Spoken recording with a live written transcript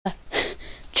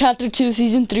Chapter 2,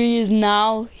 Season 3 is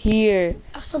now here.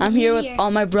 So I'm here with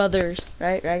all my brothers.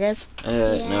 Right, guys?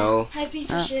 No. Hi,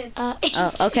 piece of shit. Oh,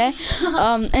 okay.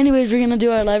 Anyways, we're gonna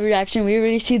do our live reaction. We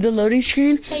already see the loading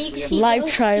screen. Hey, you can see Live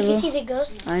ghosts. trailer. You can see the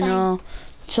ghosts. I know.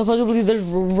 Supposedly there's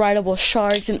rideable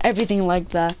sharks and everything like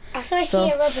that. Also, I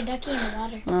see a rubber ducky in the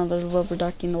water. Oh, there's a rubber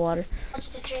ducky in the water. Watch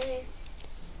the trailer.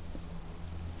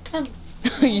 Come.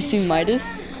 You see Midas?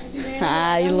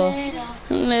 Ah, you little.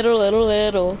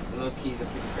 Look, he's a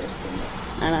big person.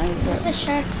 I know. Where's the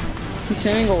shark? He's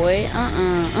swimming away.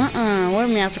 Where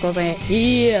Masicles at?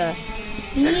 Yeah.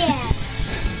 Yeah.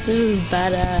 This is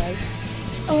badass.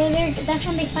 Oh, there. That's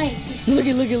when they fight. Look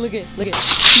it.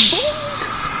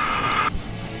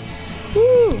 Woo!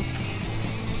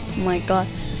 Oh my god.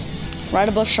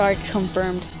 Rideable shark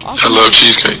confirmed. I love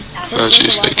cheesecake. I love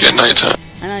cheesecake at nighttime.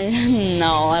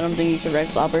 No, I don't think you can red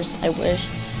floppers. I wish.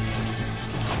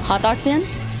 Hot dog skin?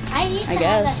 I used to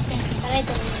guess. have that thing, but I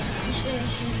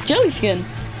didn't. Jelly skin.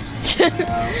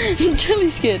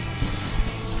 Jelly skin.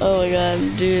 Oh my god,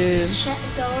 dude.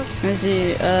 Let me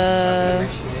see.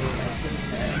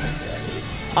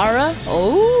 Ara?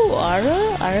 Oh,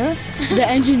 Ara? The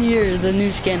engineer, the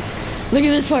new skin. Look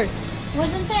at this part.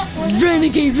 Wasn't that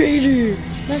Renegade Raider.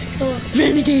 That's cool.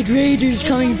 Renegade Raiders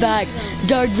coming back.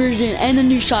 Dark version and a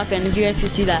new shotgun, if you guys can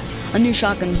see that. A new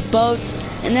shotgun. Boats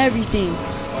and everything.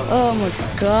 Oh my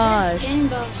gosh.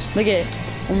 Look at it.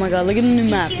 Oh my god, look at the new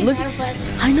map. Look.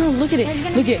 I know, look at it.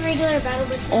 Look at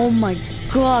it. Oh my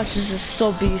gosh, this is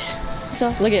so beast. So,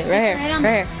 look at it, right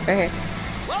here.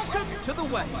 Welcome to the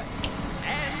waves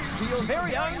and to your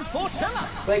very own Fortella.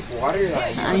 It's like water.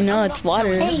 I know, it's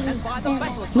water. Hey,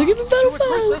 Look at the battle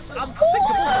pass.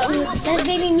 that's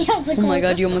baby meow. Oh my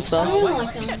god, you almost fell.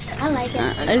 I like it.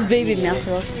 It's baby meow.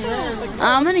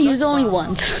 I'm gonna use it only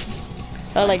once.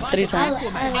 Or like 3 times.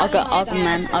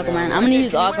 Aquaman. I'm gonna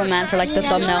use Aquaman for like the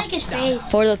thumbnail.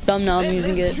 For the thumbnail, I'm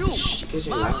using it.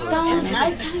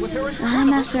 I'm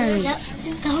mastering.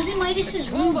 That was in Midas's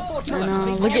room. I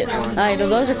know. Look at. Alright,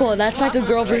 those are cool. That's like a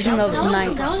girl version of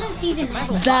Night. That was in season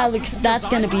 9. That's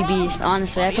gonna be beast.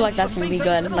 Honestly, I feel like that's gonna be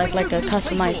good. Like a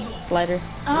customized glider.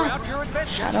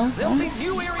 Shadow.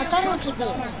 I thought it was a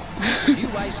girl.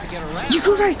 You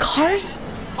could ride cars?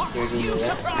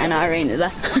 I know, I already knew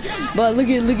that. But look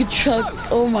at Chuck.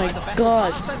 Oh my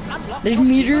gosh. There's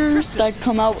meters that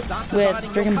come out with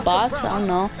freaking bots. I don't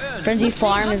know. Frenzy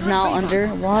Farm is now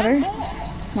underwater.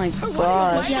 Oh my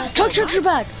gosh. Chucks are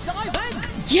back.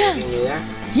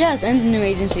 Yes, and the new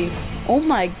agency. Oh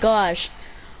my gosh.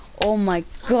 Alright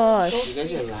guys.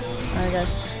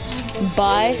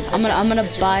 Buy. I'm gonna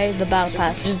buy the battle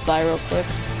pass. Just buy real quick.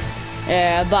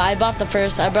 Yeah, but I bought the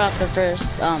first.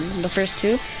 The first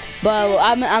 2. But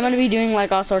I'm gonna be doing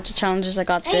like all sorts of challenges. I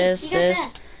got this. Yeah,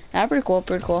 pretty cool.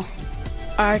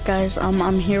 Alright guys,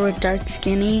 I'm here with Dark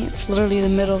Skinny. It's literally the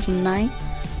middle of the night.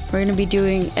 We're gonna be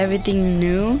doing everything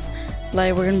new.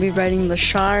 Like we're gonna be riding the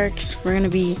sharks. We're gonna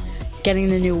be getting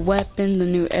the new weapon, the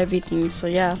new everything. So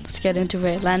yeah, let's get into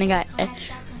it.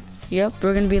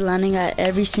 We're gonna be landing at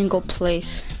every single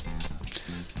place.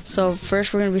 So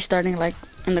first we're gonna be starting like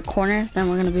in the corner, then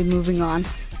we're gonna be moving on.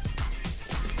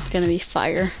 It's gonna be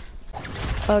fire.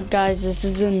 Oh guys, this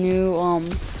is the new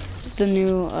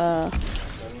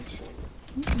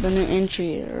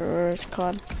entry, or what it's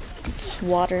called. It's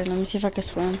water. Let me see if I can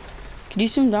swim. Could you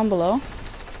swim down below?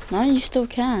 No, you still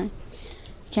can.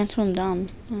 You can't swim down.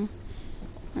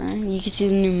 Alright, you can see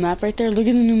the new map right there. Look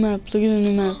at the new map.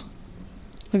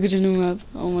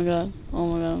 Oh my god.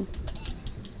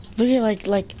 Look at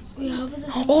like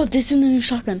oh, this is the new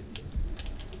shotgun.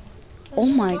 Oh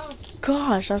my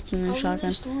gosh, that's the new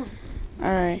shotgun.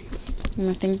 Alright, I'm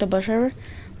gonna think the bus driver.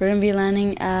 We're gonna be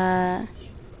landing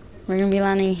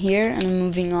here and then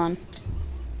moving on.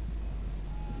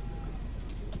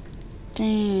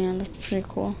 Damn, that's pretty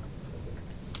cool.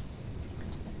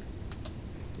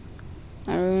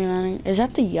 Alright, we're gonna be landing. Is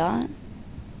that the yacht?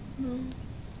 No.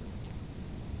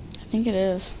 I think it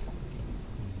is.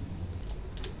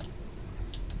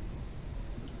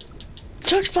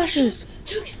 Chuck splashes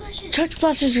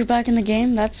are back in the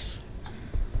game. That's.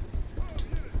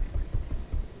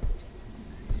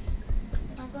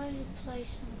 I'm going to play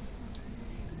some.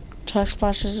 Chuck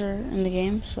splashes are in the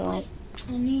game, so.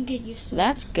 I need to get used to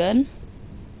that's good.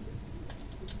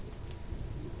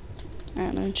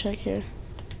 Alright, let me check here.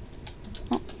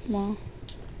 Oh, well.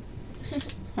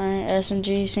 Alright,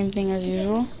 SMG, same thing as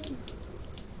usual.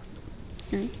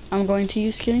 I'm going to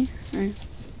use Skinny. Alright.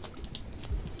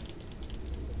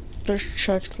 There's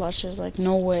shark splashes, like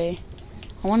no way.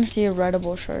 I want to see a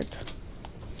rideable shark.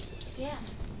 Yeah.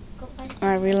 Go find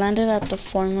Alright, we landed at the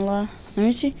formula. Let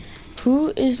me see.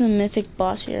 Who is the mythic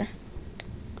boss here?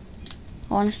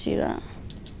 I want to see that.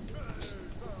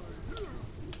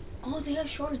 Oh, they have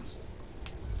shorts.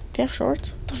 They have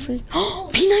shorts? What the freak? Oh,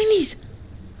 P90s!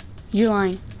 You're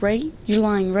lying, right? You're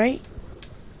lying, right?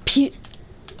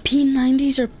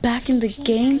 P90s are back in the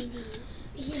game?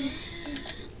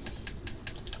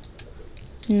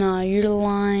 Nah, you're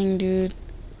lying, dude.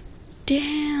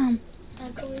 Damn.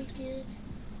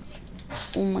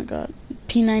 Oh my god.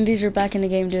 P90s are back in the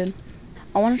game, dude.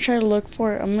 I'm gonna try to look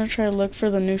for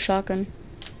the new shotgun.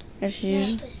 It's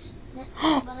used.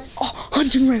 Oh,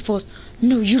 hunting rifles.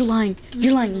 No, you're lying.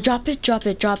 You're lying. Drop it, drop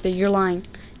it, drop it. You're lying.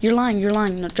 You're lying, you're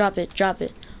lying. No, drop it, drop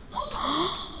it.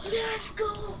 Let's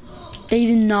go. They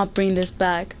did not bring this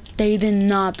back. They did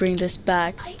not bring this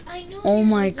back. I know. Oh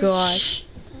my gosh.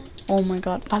 Oh my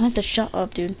god. I have to shut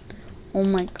up, dude. Oh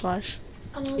my gosh.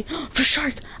 For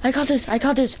shark. I got this. I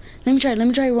got this. Let me try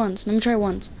it once. Let me try it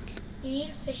once. You need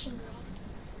a fishing rod.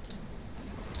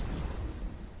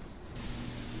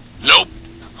 Nope.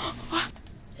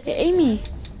 Hey, Amy.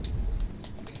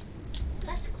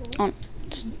 That's cool. Oh,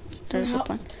 there's a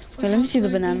point. Okay, let me see the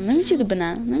banana. Let me see the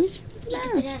banana. Let me see the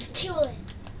banana. Banana, kill it.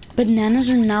 Bananas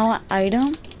are now an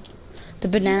item. The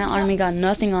banana army got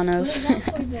nothing on us. What is that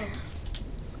for, Bill?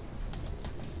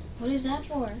 What is that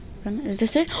for? Is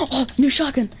this it? Oh, new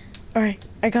shotgun. All right,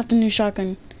 I got the new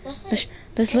shotgun. That's it.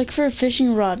 Let's look for a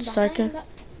fishing rod so I can.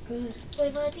 Good.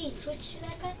 Wait, Valentine, switch to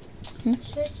that gun.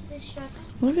 Switch this shotgun.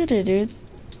 Look at it, dude.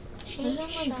 Change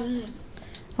shotgun. Good.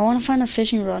 I want to find a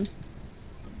fishing rod.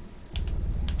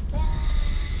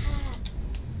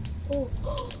 Oh.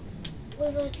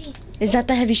 Wait, Valentine. Is that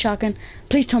the heavy shotgun?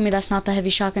 Please tell me that's not the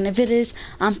heavy shotgun. If it is,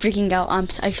 I'm freaking out.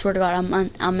 I swear to God,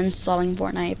 I'm installing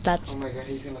Fortnite. If that's. Oh my god,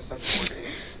 he's gonna suck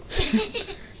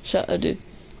Fortnite. Shut up, dude.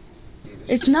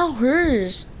 It's not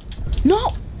hers.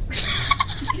 No.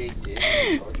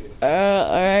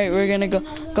 Alright, we're gonna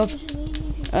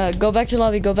go back to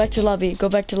lobby, go back to lobby, go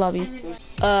back to lobby.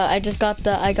 I just got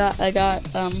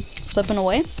flipping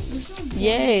away.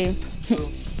 Yay.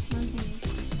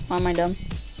 Why am I dumb?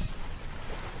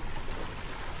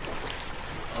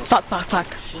 Fuck.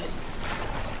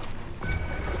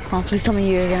 Oh, please tell me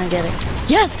you're gonna get it.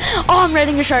 Yes! Oh, I'm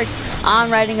riding a shark.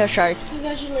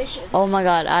 Congratulations. Oh my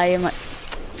god, I am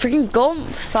freaking go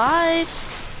inside.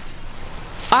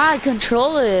 I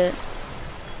control it.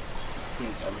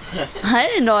 I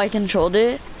didn't know I controlled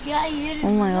it. Yeah, you didn't.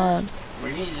 Oh my god.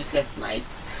 Where did you just get sniped?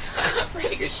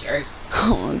 Riding a shark.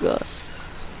 Oh my gosh.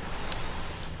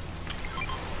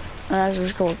 That's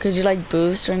really cool. Could you like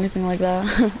boost or anything like that?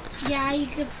 Yeah, you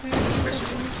could press the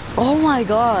boost. Oh my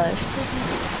gosh.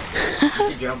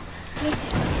 You jump.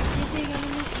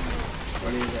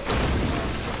 What is it?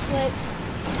 Flip.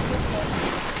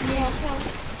 Yeah,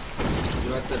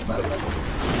 You want the button?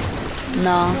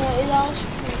 No, no, it all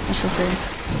free. that's for free.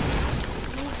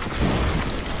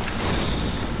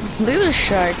 Look at the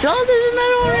shark. Oh, there's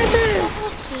another one right there.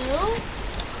 Level 2?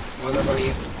 What about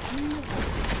you?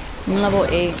 I'm level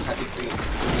 8. Happy for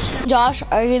you. Josh,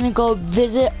 are you gonna go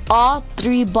visit all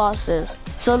 3 bosses?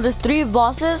 So there's 3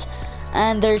 bosses,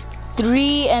 and there's 6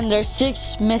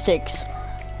 mythics.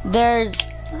 There's,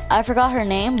 I forgot her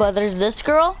name, but there's this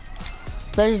girl.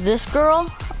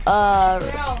 Right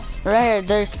here.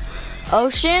 There's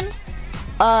Ocean.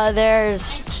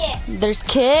 There's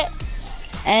Kit,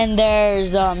 and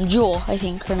there's Jewel, I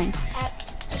think her name.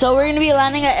 So we're gonna be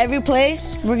landing at every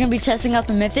place. We're gonna be testing out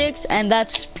the mythics, and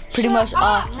that's pretty much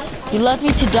all. You left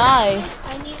me to die.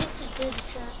 I needed to this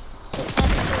truck.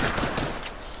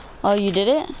 Oh, you did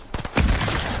it?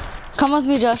 Come with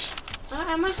me, Josh.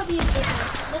 I might help you with this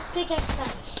one. Let's pickaxe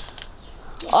that.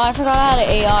 Oh, I forgot I had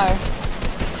an AR.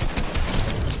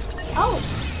 Oh!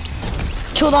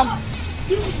 Kill them.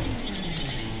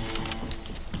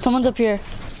 Someone's up here.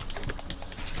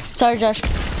 Sorry, Josh.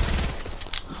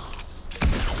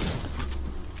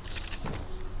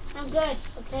 I'm good,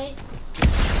 okay?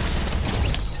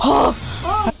 Oh!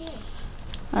 Oh!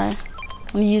 Alright.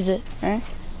 I'm gonna use it, alright?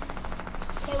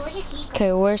 Okay, where's your key?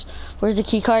 Okay, where's the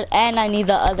key card? And I need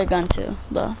the other gun too.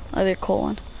 The other cool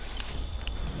one.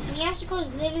 Meowsicle's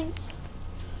living.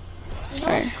 You know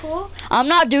Alright. what's cool? I'm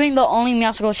not doing the only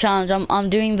Meowsicle challenge. I'm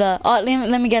doing the. Oh,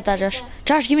 let me get that, Josh. Yeah.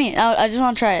 Josh, give me. I just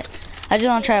want to try it. I just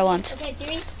want to try it once. Okay,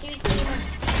 3, 2,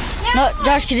 1. No,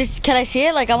 Josh, can I see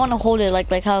it? Like I want to hold it, like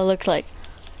how it looks like.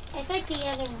 It's like the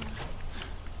other one.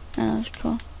 Yeah, that's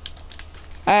cool.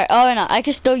 Alright. Oh no, I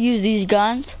can still use these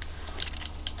guns.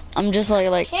 I'm just like.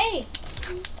 Okay.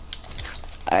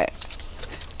 Alright.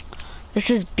 This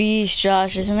is beast,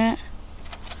 Josh, isn't it?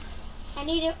 I'm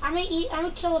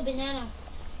gonna kill a banana.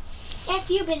 F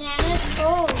you, bananas.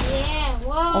 Oh, yeah.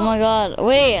 Whoa. Oh my god.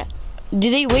 Wait.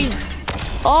 Did they wait?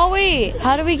 Oh wait,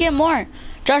 how do we get more?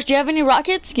 Josh, do you have any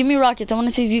rockets? Give me rockets. I want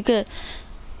to see if you could.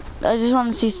 I just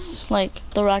want to see like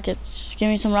the rockets. Just give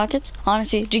me some rockets.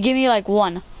 Honestly, just give me like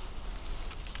one.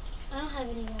 I don't have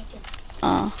any rockets.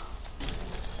 Oh.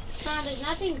 No, there's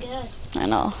nothing good. I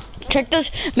know. Check this.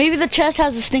 Maybe the chest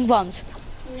has the stink bombs.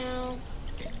 No.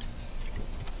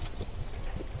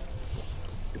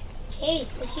 Hey,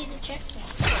 let's see the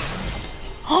chest back.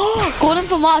 Oh, golden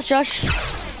from us, Josh.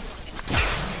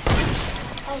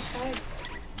 Oh, sorry.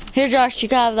 Here, Josh, you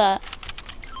can have that.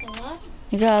 The what?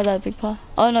 You can have that big pot.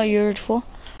 Oh no, you're full.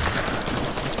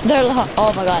 They're low.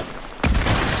 Oh my god.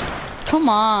 Come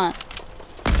on.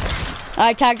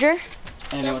 I tagged her.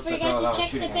 Don't forget to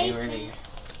check the basement.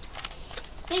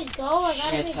 Please go, I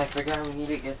gotta Shit, I forgot we need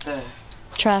to get the...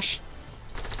 Trash.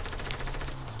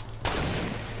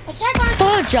 Attack our...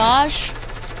 Oh, Josh.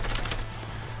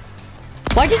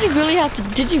 Why did you really have to?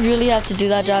 Did you really have to do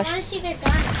that, I Josh? wanna see their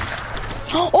guns.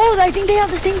 Oh, I think they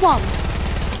have the stink bombs.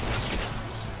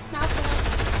 Not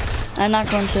the... I'm not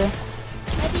going to. I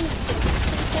think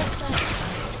that's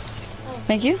oh.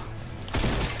 Thank you.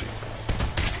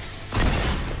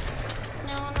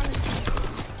 No,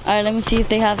 Alright, let me see if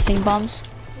they have stink bombs.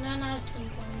 no, no, stink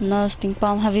bomb. No stink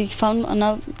bomb. Have you found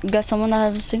enough? Got someone that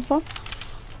has a stink bomb?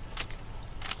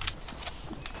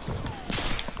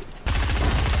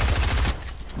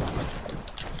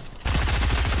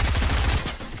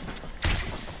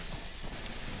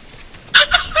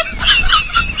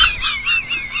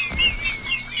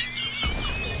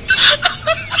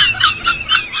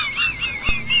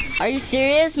 Are you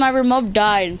serious? My remote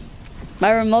died. My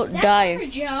remote Is that died. for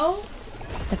Joe?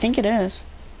 I think it is.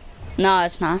 No,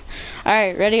 it's not.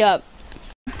 Alright, ready up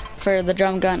for the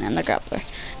drum gun and the grappler.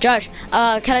 Josh,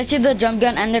 can I see the drum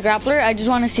gun and the grappler? I just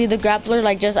want to see the grappler,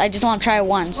 like I just want to try it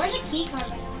once. Where's the key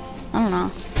card? I don't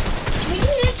know. We need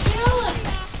to kill him.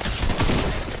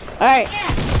 Alright, Yeah.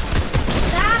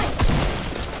 Die.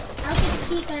 I'll get the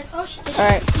key card. Oh shit.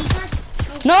 Alright. Key card.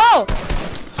 Oh, no!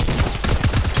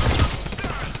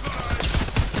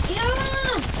 kill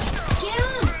him. Kill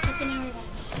him. Okay, now we're done.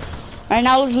 Alright,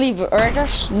 now let's leave. Alright,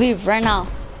 Josh, leave right now.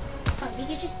 Oh, we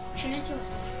could just turn into a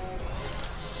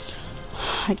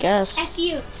I guess. F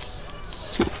you.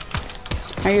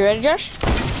 Are you ready, Josh?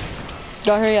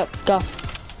 Go, hurry up, go.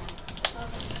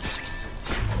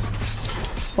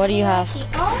 What do you have?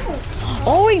 Oh.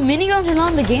 Oh wait, miniguns are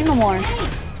not in the game no more. Hey.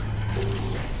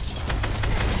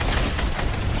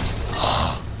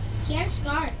 He has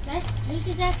scar. Let's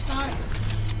use that scar.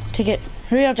 Take it.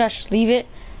 Hurry up, Josh. Leave it.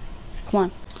 Come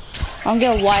on. I don't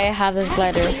get why I have this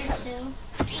glider.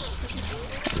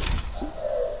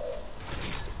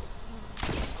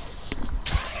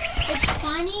 It's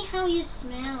funny how you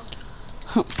smell.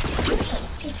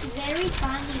 It's very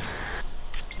funny.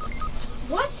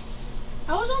 What?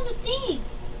 I was on the thing.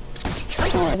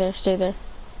 Oh, right there. Stay there.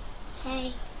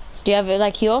 Hey, Do you have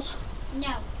like heals? no.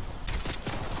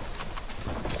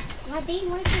 What they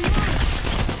want to know?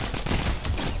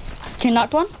 Can you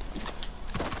knock one?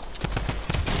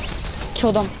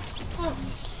 Kill them. Oh,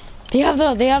 They have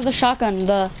the shotgun.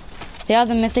 They have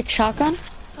the mythic shotgun,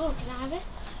 oh, can I have it?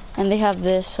 and they have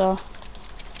this. So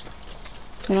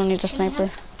we don't need a Can I sniper.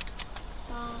 have-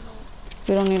 Oh,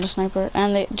 We don't need a sniper.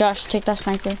 And they, Josh, take that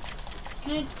sniper.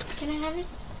 can I have it?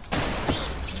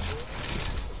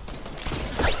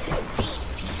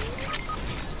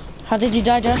 How did you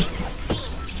die, Josh?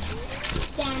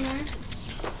 Scanner.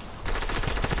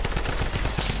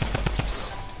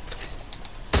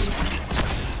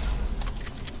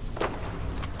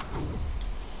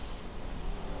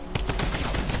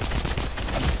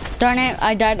 Darn it!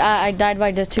 I died. I died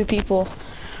by the two people.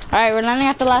 All right, we're landing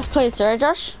at the last place, right,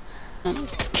 Josh?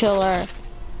 Kill her.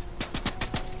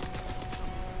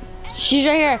 She's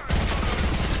right here.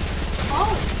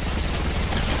 Oh,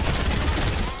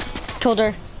 Killed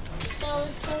her. so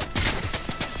let's go.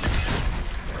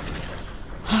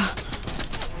 Can I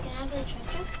have the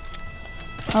treasure?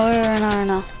 Oh, wait, right now, right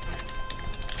now.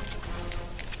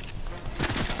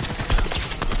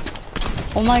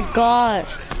 Oh my God.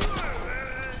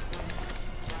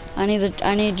 I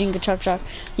need Jingle Chuck Chuck.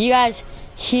 You guys,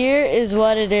 here is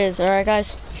what it is. All right,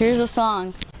 guys. Here's a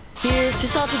song. Here's to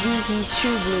salty green, he's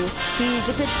true blue. He's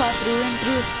a pitch pot through and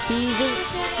through. He's a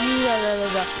blah, blah,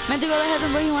 blah, blah. Meant to go to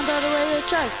heaven, but he went the other way.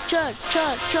 Chuck, Chuck,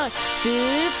 Chuck, Chuck.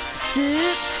 Sip,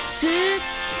 sip, sip,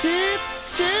 sip,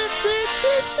 sip, sip, sip,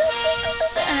 sip, sip,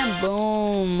 sip, and then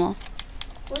boom.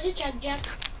 Where's the Chug Jug?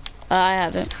 I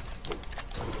have it.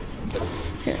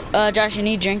 Here. Josh, you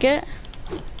need to drink it?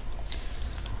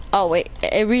 Oh wait,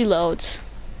 it reloads.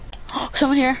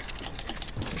 Someone here.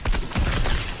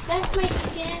 That's my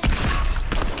skin.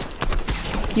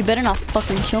 You better not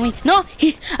fucking kill me. No,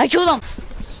 I killed him.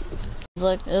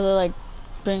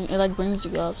 It brings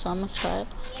you up, so I'm gonna try it.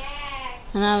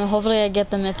 And then hopefully I get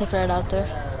the mythic right out there.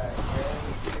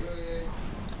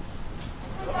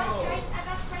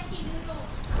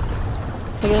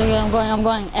 Okay, I'm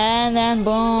going, and then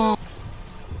boom.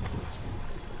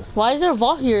 Why is there a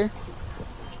vault here?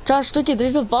 Josh, look it,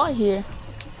 there's a vault here.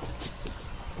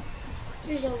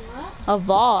 There's a what? A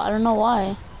vault, I don't know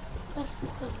why. That's the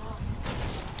vault.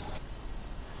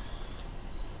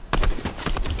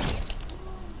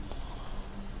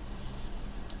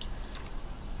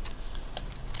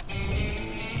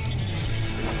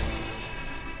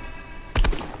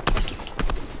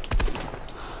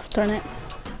 Turn it.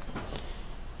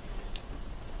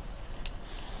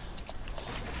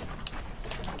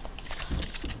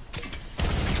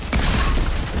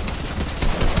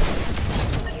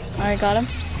 Alright, got him.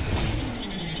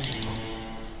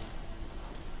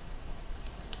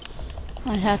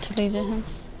 I had to laser him.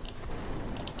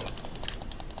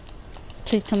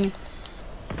 Please tell me.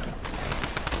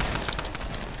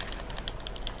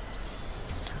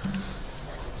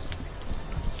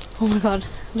 Oh my god,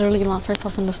 literally locked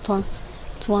herself in the storm.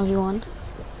 It's 1v1.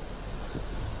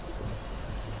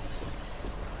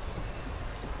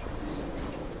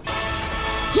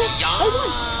 Yes! I won!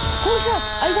 Holy crap!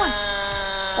 I won!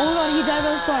 Oh my god, he died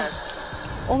by the storm.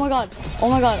 Oh my god. Oh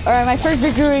my god. Alright, my first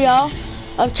victory, y'all,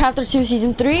 of chapter 2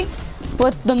 season 3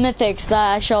 with the mythics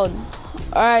that I showed.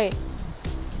 Alright.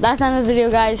 That's the end of the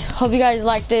video, guys. Hope you guys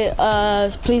liked it.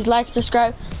 Please like,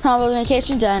 subscribe, turn on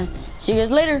notifications, and see you guys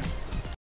later.